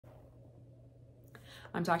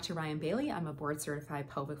I'm Dr. Ryan Bailey. I'm a board certified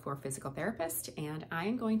pelvic floor physical therapist, and I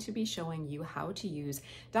am going to be showing you how to use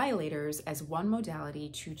dilators as one modality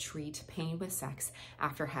to treat pain with sex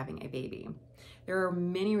after having a baby. There are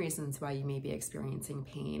many reasons why you may be experiencing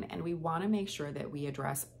pain, and we want to make sure that we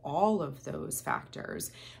address all of those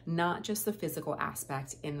factors, not just the physical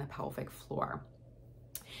aspect in the pelvic floor.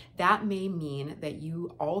 That may mean that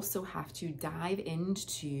you also have to dive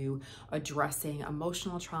into addressing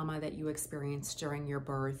emotional trauma that you experienced during your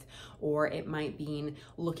birth, or it might mean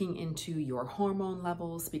looking into your hormone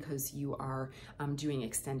levels because you are doing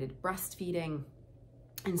extended breastfeeding.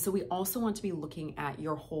 And so we also want to be looking at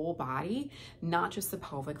your whole body, not just the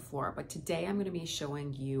pelvic floor. But today I'm going to be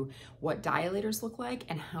showing you what dilators look like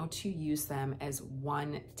and how to use them as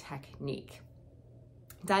one technique.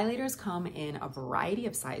 Dilators come in a variety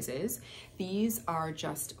of sizes. These are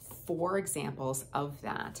just 4 examples of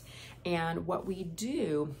that. And what we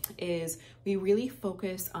do is we really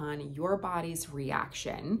focus on your body's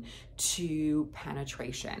reaction to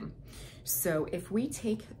penetration. So if we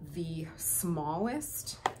take the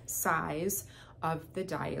smallest size of the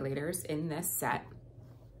dilators in this set,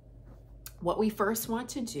 what we first want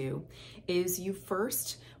to do is you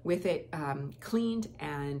first, with it cleaned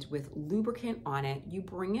and with lubricant on it, you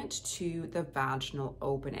bring it to the vaginal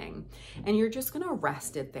opening and you're just gonna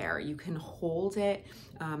rest it there. You can hold it,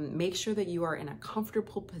 make sure that you are in a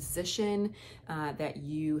comfortable position, that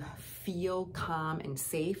you feel calm and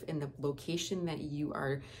safe in the location that you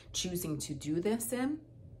are choosing to do this in.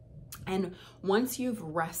 And once you've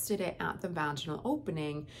rested it at the vaginal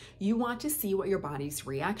opening, you want to see what your body's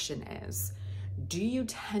reaction is. Do you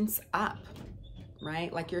tense up,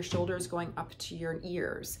 right? Like your shoulders going up to your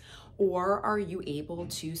ears, or are you able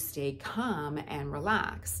to stay calm and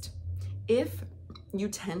relaxed? If you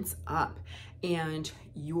tense up and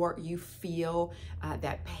you feel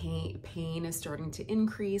that pain is starting to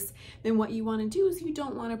increase, then what you want to do is you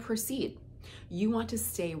don't want to proceed. You want to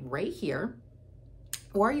stay right here,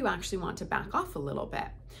 or you actually want to back off a little bit.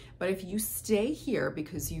 But if you stay here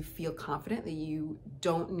because you feel confident that you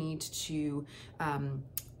don't need to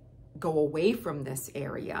go away from this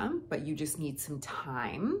area, but you just need some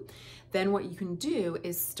time, then what you can do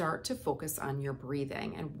is start to focus on your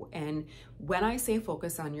breathing. And when I say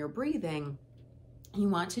focus on your breathing, you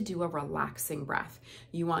want to do a relaxing breath.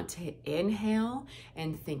 You want to inhale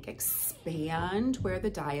and think expand where the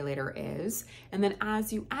dilator is. And then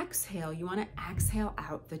as you exhale, you want to exhale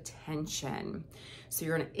out the tension. So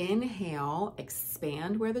you're going to inhale,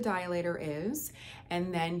 expand where the dilator is,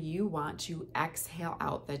 and then you want to exhale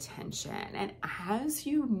out the tension. And as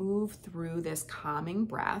you move through this calming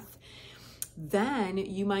breath, then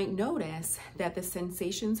you might notice that the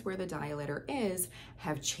sensations where the dilator is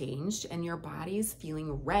have changed and your body's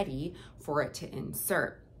feeling ready for it to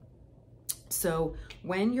insert. So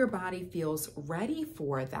when your body feels ready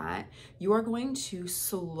for that, you are going to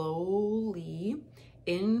slowly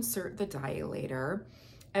insert the dilator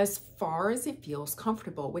as far as it feels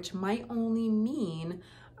comfortable, which might only mean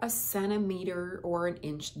a centimeter or an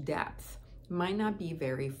inch depth. Might not be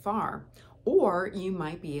very far. Or you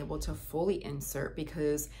might be able to fully insert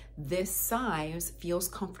because this size feels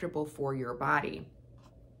comfortable for your body.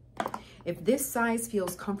 If this size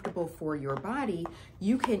feels comfortable for your body,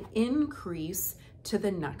 you can increase to the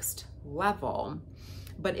next level.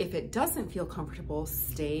 But if it doesn't feel comfortable,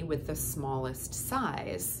 stay with the smallest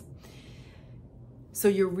size. So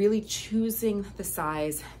you're really choosing the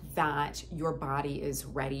size that your body is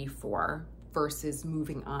ready for versus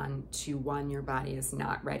moving on to one your body is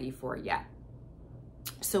not ready for yet.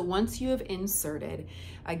 So once you have inserted,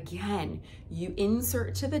 again, you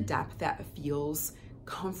insert to the depth that feels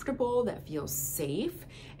comfortable, that feels safe,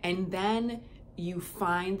 and then you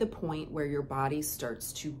find the point where your body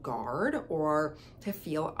starts to guard or to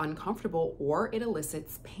feel uncomfortable, or it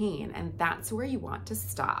elicits pain, and that's where you want to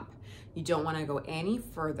stop. You don't want to go any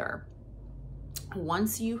further.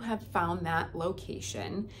 Once you have found that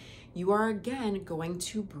location, you are again going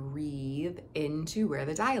to breathe into where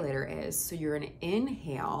the dilator is. So you're going to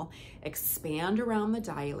inhale, expand around the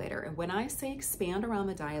dilator. And when I say expand around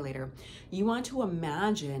the dilator, you want to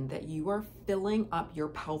imagine that you are filling up your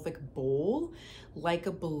pelvic bowl like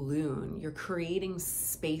a balloon. You're creating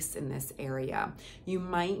space in this area. You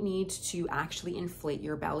might need to actually inflate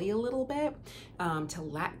your belly a little bit to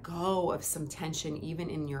let go of some tension even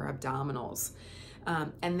in your abdominals.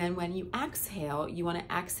 And then when you exhale, you want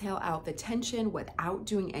to exhale out the tension without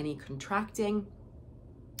doing any contracting.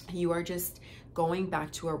 You are just going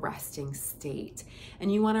back to a resting state.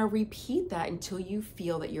 And you want to repeat that until you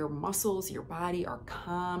feel that your muscles, your body are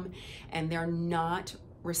calm and they're not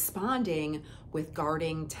responding with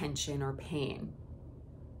guarding tension or pain.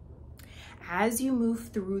 as you move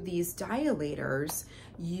through these dilators,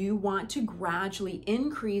 you want to gradually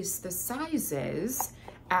increase the sizes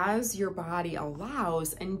as your body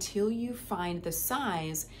allows until you find the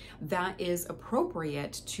size that is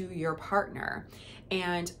appropriate to your partner.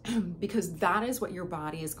 And because that is what your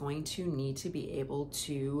body is going to need to be able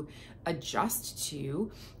to adjust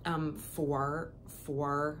to for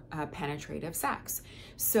penetrative sex.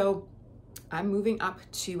 So I'm moving up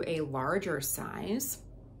to a larger size.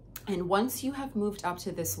 And once you have moved up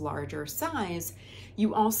to this larger size,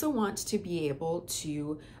 you also want to be able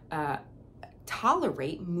to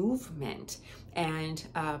tolerate movement, and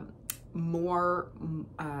more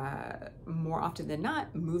often than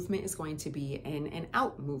not, movement is going to be in and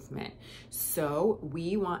out movement. So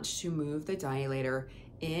we want to move the dilator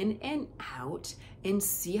in and out and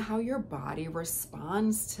see how your body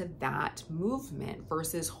responds to that movement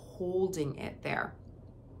versus holding it there.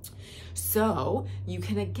 So you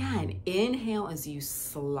can again inhale as you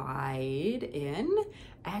slide in,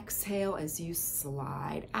 exhale as you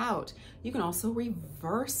slide out. You can also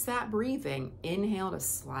reverse that breathing. Inhale to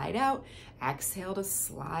slide out, exhale to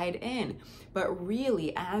slide in. But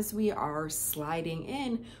really, as we are sliding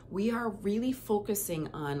in, we are really focusing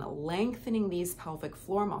on lengthening these pelvic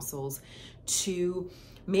floor muscles to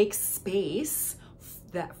make space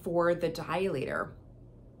for the dilator.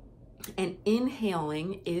 And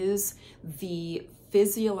inhaling is the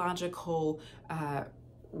physiological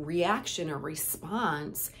reaction or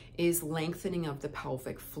response, is lengthening of the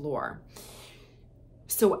pelvic floor.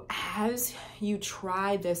 So as you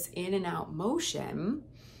try this in and out motion,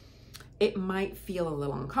 it might feel a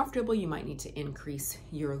little uncomfortable. You might need to increase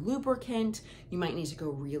your lubricant. You might need to go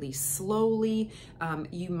really slowly.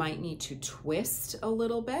 You might need to twist a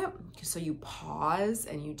little bit. So you pause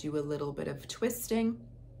and you do a little bit of twisting.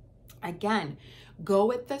 Again,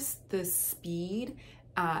 go at the speed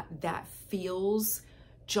that feels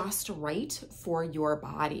just right for your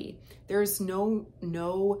body. There's no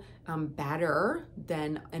better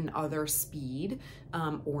than another speed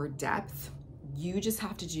or depth. You just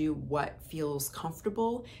have to do what feels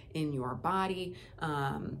comfortable in your body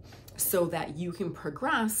so that you can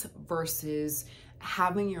progress versus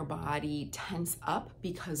having your body tense up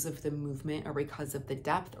because of the movement or because of the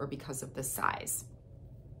depth or because of the size.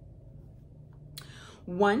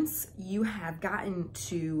 Once you have gotten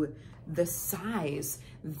to the size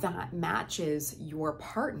that matches your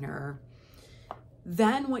partner,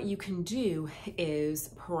 then what you can do is,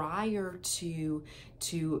 prior to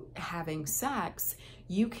having sex,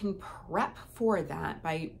 you can prep for that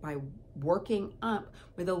by working up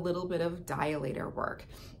with a little bit of dilator work.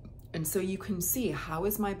 And so you can see, how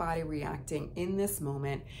is my body reacting in this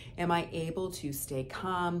moment? Am I able to stay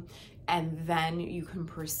calm? And then you can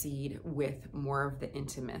proceed with more of the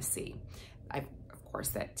intimacy. Of course,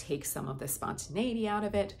 that takes some of the spontaneity out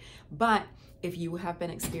of it. But if you have been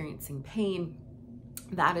experiencing pain,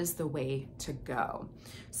 that is the way to go.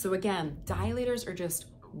 So again, dilators are just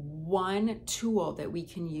one tool that we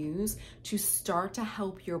can use to start to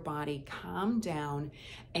help your body calm down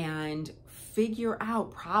and figure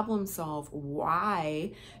out, problem solve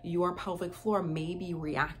why your pelvic floor may be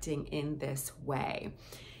reacting in this way.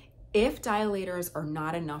 If dilators are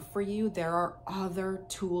not enough for you, there are other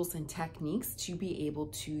tools and techniques to be able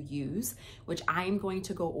to use, which I am going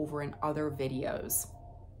to go over in other videos.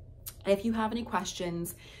 If you have any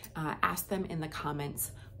questions, ask them in the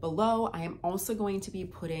comments below. I am also going to be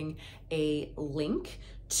putting a link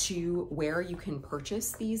to where you can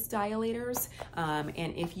purchase these dilators.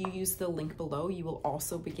 And if you use the link below, you will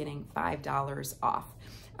also be getting $5 off.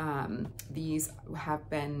 These have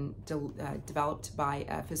been developed by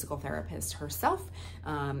a physical therapist herself,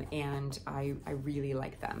 and I really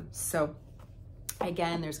like them. So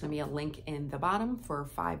again, there's going to be a link in the bottom for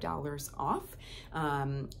 $5 off,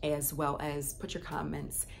 as well as put your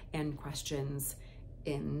comments and questions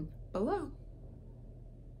in below.